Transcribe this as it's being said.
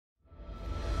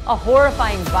A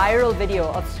horrifying viral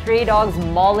video of stray dogs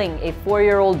mauling a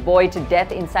 4-year-old boy to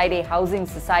death inside a housing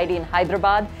society in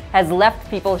Hyderabad has left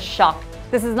people shocked.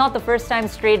 This is not the first time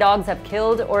stray dogs have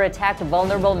killed or attacked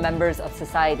vulnerable members of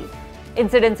society.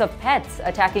 Incidents of pets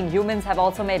attacking humans have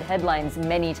also made headlines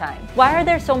many times. Why are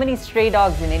there so many stray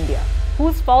dogs in India?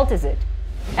 Whose fault is it?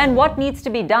 And what needs to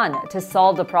be done to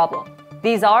solve the problem?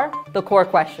 These are the core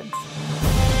questions.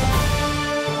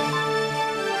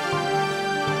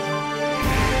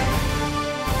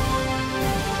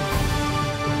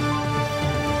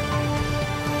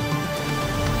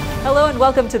 Hello and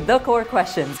welcome to The Core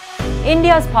Questions.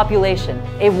 India's population,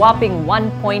 a whopping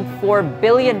 1.4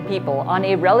 billion people on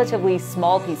a relatively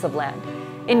small piece of land.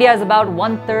 India is about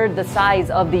 1/3 the size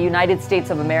of the United States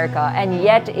of America and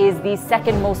yet is the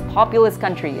second most populous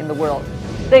country in the world.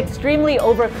 The extremely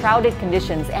overcrowded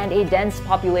conditions and a dense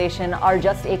population are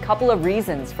just a couple of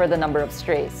reasons for the number of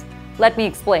strays. Let me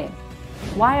explain.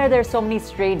 Why are there so many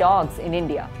stray dogs in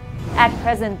India? At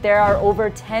present, there are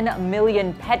over 10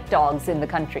 million pet dogs in the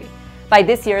country. By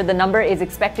this year, the number is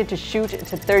expected to shoot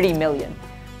to 30 million.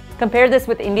 Compare this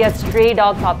with India's stray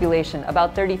dog population,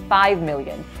 about 35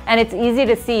 million, and it's easy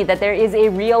to see that there is a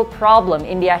real problem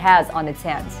India has on its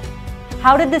hands.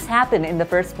 How did this happen in the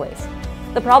first place?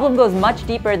 The problem goes much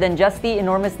deeper than just the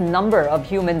enormous number of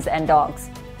humans and dogs.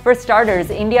 For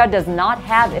starters, India does not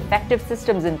have effective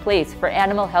systems in place for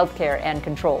animal health care and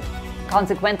control.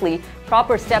 Consequently,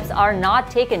 proper steps are not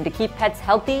taken to keep pets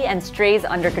healthy and strays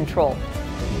under control.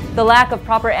 The lack of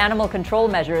proper animal control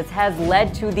measures has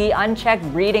led to the unchecked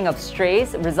breeding of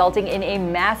strays, resulting in a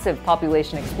massive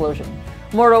population explosion.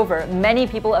 Moreover, many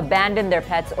people abandon their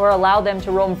pets or allow them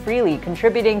to roam freely,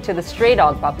 contributing to the stray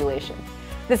dog population.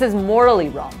 This is morally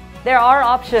wrong. There are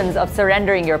options of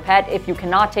surrendering your pet if you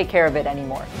cannot take care of it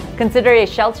anymore. Consider a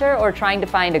shelter or trying to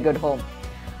find a good home.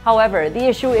 However, the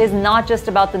issue is not just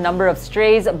about the number of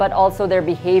strays, but also their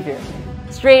behavior.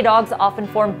 Stray dogs often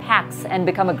form packs and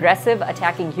become aggressive,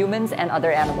 attacking humans and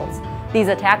other animals. These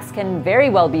attacks can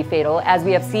very well be fatal, as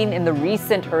we have seen in the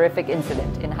recent horrific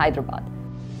incident in Hyderabad.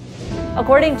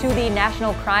 According to the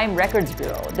National Crime Records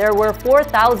Bureau, there were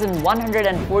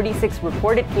 4,146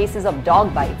 reported cases of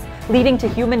dog bites, leading to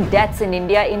human deaths in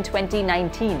India in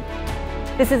 2019.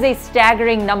 This is a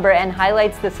staggering number and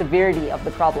highlights the severity of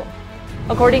the problem.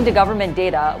 According to government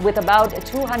data, with about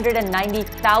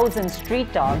 290,000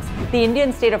 street dogs, the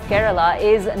Indian state of Kerala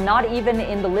is not even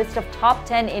in the list of top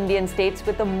 10 Indian states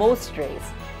with the most strays.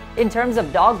 In terms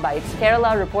of dog bites,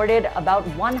 Kerala reported about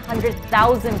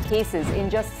 100,000 cases in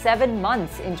just 7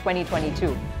 months in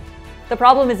 2022. The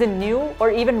problem isn't new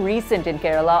or even recent in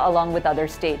Kerala, along with other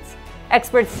states.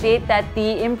 Experts state that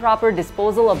the improper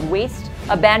disposal of waste,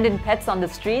 abandoned pets on the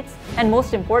streets, and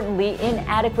most importantly,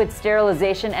 inadequate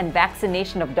sterilization and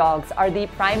vaccination of dogs are the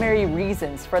primary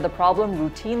reasons for the problem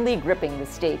routinely gripping the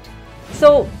state.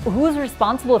 So, who's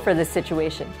responsible for this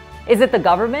situation? Is it the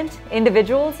government,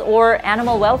 individuals, or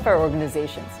animal welfare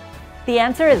organizations? The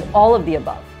answer is all of the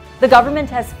above. The government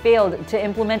has failed to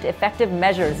implement effective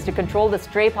measures to control the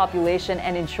stray population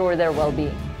and ensure their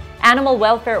well-being. Animal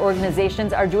welfare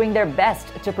organizations are doing their best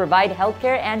to provide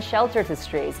healthcare and shelter to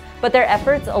strays, but their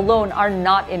efforts alone are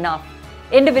not enough.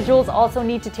 Individuals also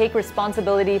need to take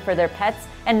responsibility for their pets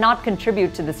and not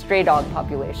contribute to the stray dog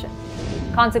population.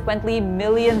 Consequently,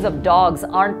 millions of dogs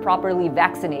aren't properly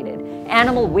vaccinated,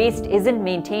 animal waste isn't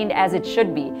maintained as it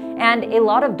should be, and a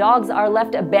lot of dogs are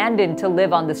left abandoned to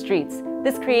live on the streets.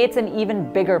 This creates an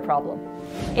even bigger problem.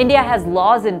 India has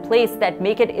laws in place that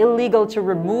make it illegal to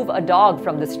remove a dog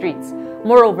from the streets.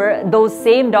 Moreover, those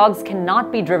same dogs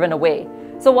cannot be driven away.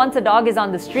 So once a dog is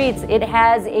on the streets, it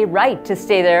has a right to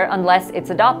stay there unless it's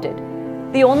adopted.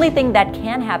 The only thing that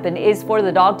can happen is for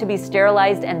the dog to be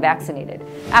sterilized and vaccinated.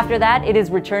 After that, it is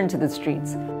returned to the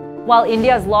streets. While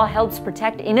India's law helps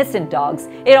protect innocent dogs,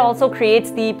 it also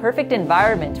creates the perfect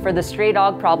environment for the stray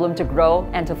dog problem to grow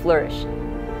and to flourish.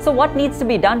 So what needs to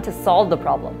be done to solve the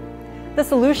problem? The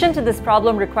solution to this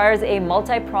problem requires a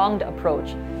multi-pronged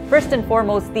approach. First and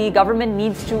foremost, the government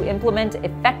needs to implement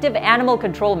effective animal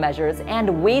control measures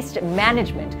and waste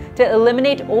management to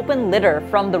eliminate open litter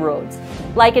from the roads.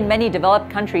 Like in many developed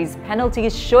countries,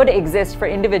 penalties should exist for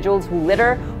individuals who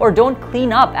litter or don't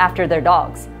clean up after their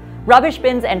dogs. Rubbish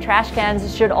bins and trash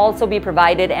cans should also be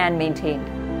provided and maintained.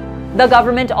 The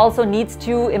government also needs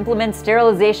to implement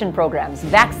sterilization programs,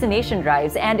 vaccination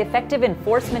drives, and effective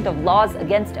enforcement of laws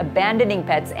against abandoning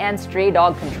pets and stray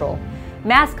dog control.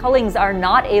 Mass cullings are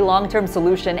not a long-term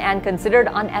solution and considered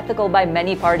unethical by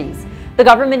many parties. The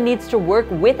government needs to work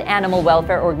with animal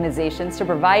welfare organizations to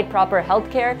provide proper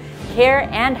healthcare, care,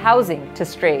 and housing to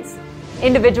strays.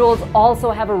 Individuals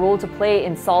also have a role to play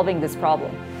in solving this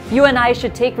problem. You and I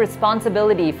should take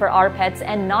responsibility for our pets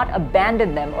and not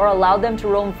abandon them or allow them to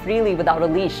roam freely without a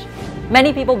leash.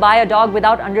 Many people buy a dog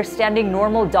without understanding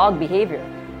normal dog behavior.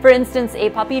 For instance, a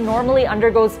puppy normally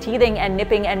undergoes teething and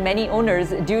nipping, and many owners,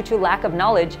 due to lack of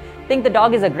knowledge, think the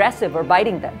dog is aggressive or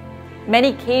biting them.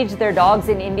 Many cage their dogs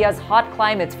in India's hot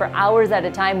climates for hours at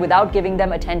a time without giving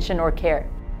them attention or care.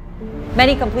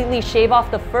 Many completely shave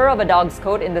off the fur of a dog's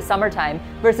coat in the summertime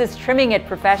versus trimming it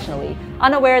professionally,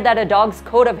 unaware that a dog's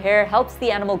coat of hair helps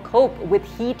the animal cope with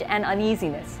heat and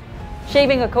uneasiness.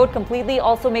 Shaving a coat completely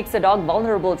also makes a dog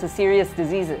vulnerable to serious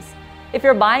diseases. If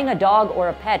you're buying a dog or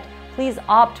a pet, please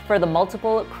opt for the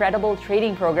multiple, credible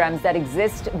training programs that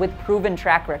exist with proven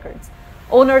track records.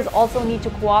 Owners also need to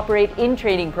cooperate in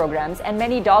training programs, and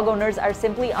many dog owners are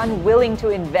simply unwilling to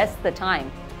invest the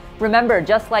time. Remember,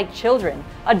 just like children,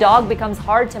 a dog becomes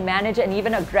hard to manage and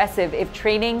even aggressive if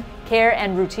training, care,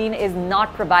 and routine is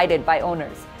not provided by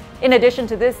owners. In addition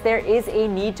to this, there is a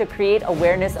need to create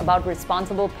awareness about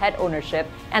responsible pet ownership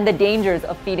and the dangers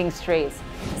of feeding strays.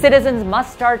 Citizens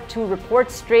must start to report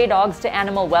stray dogs to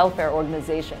animal welfare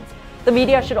organizations. The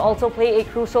media should also play a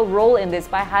crucial role in this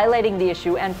by highlighting the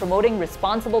issue and promoting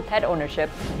responsible pet ownership,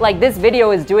 like this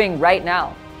video is doing right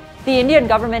now. The Indian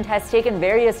government has taken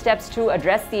various steps to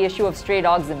address the issue of stray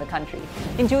dogs in the country.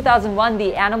 In 2001,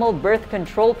 the Animal Birth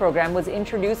Control Program was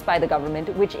introduced by the government,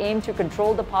 which aimed to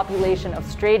control the population of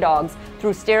stray dogs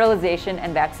through sterilization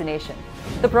and vaccination.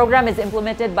 The program is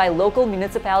implemented by local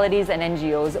municipalities and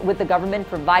NGOs, with the government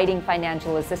providing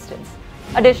financial assistance.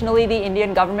 Additionally, the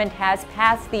Indian government has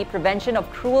passed the Prevention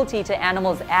of Cruelty to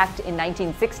Animals Act in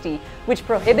 1960, which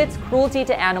prohibits cruelty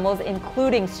to animals,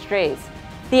 including strays.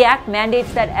 The act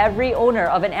mandates that every owner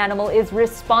of an animal is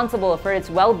responsible for its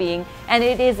well-being, and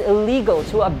it is illegal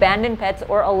to abandon pets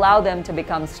or allow them to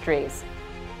become strays.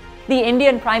 The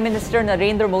Indian Prime Minister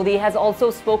Narendra Modi has also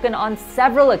spoken on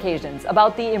several occasions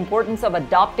about the importance of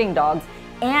adopting dogs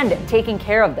and taking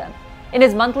care of them. In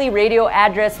his monthly radio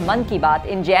address Mann Ki Baat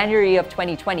in January of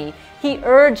 2020, he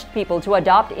urged people to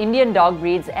adopt Indian dog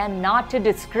breeds and not to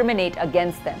discriminate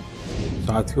against them.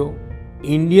 साथियों,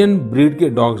 Indian breed के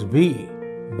dogs भी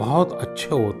बहुत अच्छे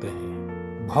होते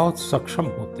हैं, बहुत सक्षम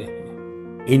होते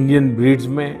हैं। इंडियन ब्रीड्स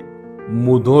में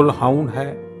मुधोल हाउंड है,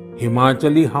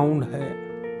 हिमाचली हाउंड है,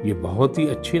 ये बहुत ही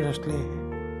अच्छी नस्लें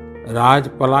हैं।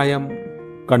 राजपलायम,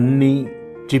 कन्नी,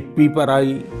 चिप्पी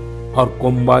पराई और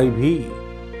कोम्बाई भी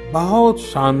बहुत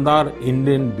शानदार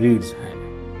इंडियन ब्रीड्स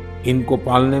हैं। इनको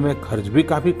पालने में खर्च भी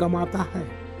काफी कम आता है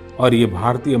और ये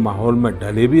भारतीय माहौल में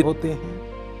ढले भी होते हैं।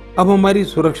 अब हमारी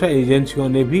सुरक्षा एजेंसियों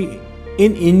ने भी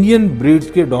इन इंडियन ब्रीड्स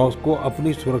के डॉग्स को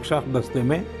अपनी सुरक्षा दस्ते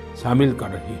में शामिल कर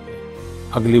रही है।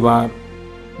 अगली बार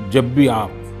जब भी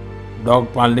आप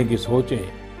डॉग पालने की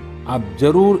सोचें, आप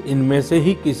जरूर इनमें से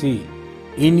ही किसी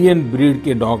इंडियन ब्रीड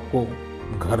के डॉग को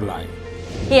घर लाएं।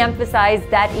 He emphasized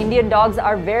that Indian dogs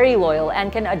are very loyal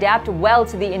and can adapt well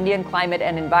to the Indian climate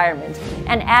and environment,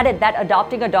 and added that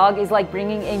adopting a dog is like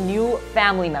bringing a new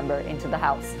family member into the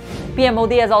house. PM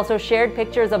Modi has also shared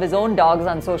pictures of his own dogs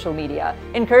on social media,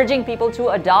 encouraging people to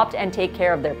adopt and take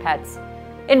care of their pets.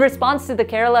 In response to the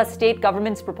Kerala state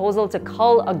government's proposal to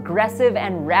cull aggressive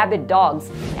and rabid dogs,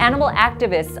 animal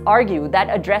activists argue that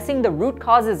addressing the root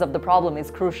causes of the problem is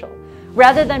crucial.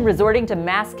 Rather than resorting to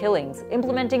mass killings,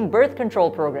 implementing birth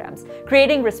control programs,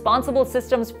 creating responsible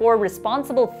systems for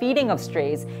responsible feeding of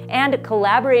strays, and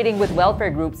collaborating with welfare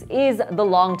groups is the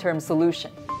long-term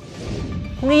solution.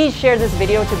 Please share this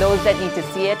video to those that need to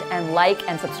see it, and like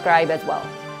and subscribe as well.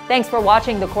 Thanks for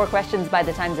watching the Core Questions by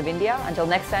the Times of India. Until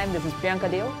next time, this is Priyanka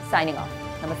Deo signing off.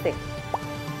 Namaste.